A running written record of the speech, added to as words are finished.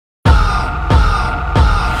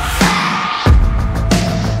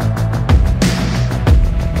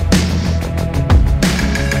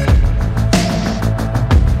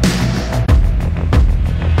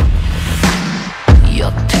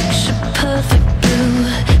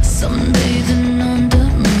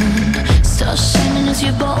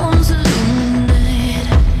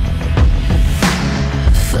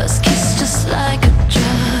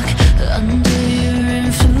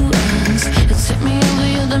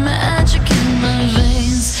magic in my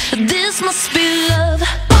veins. This must be love.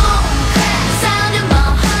 Boom, sound in my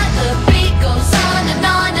heart, the beat goes on and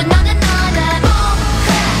on and on and on and boom,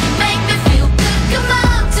 you make me feel good. Come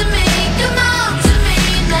on to me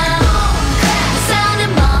now. Boom, sound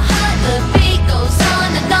in my heart, the beat goes on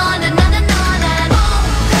and on and on and on and boom,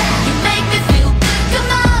 you make me feel good.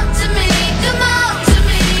 Come on to me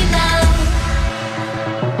now.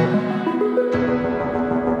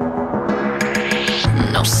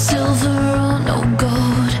 No silver or no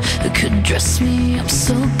gold could dress me up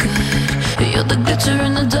so good. You're the glitter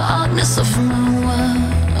in the darkness of my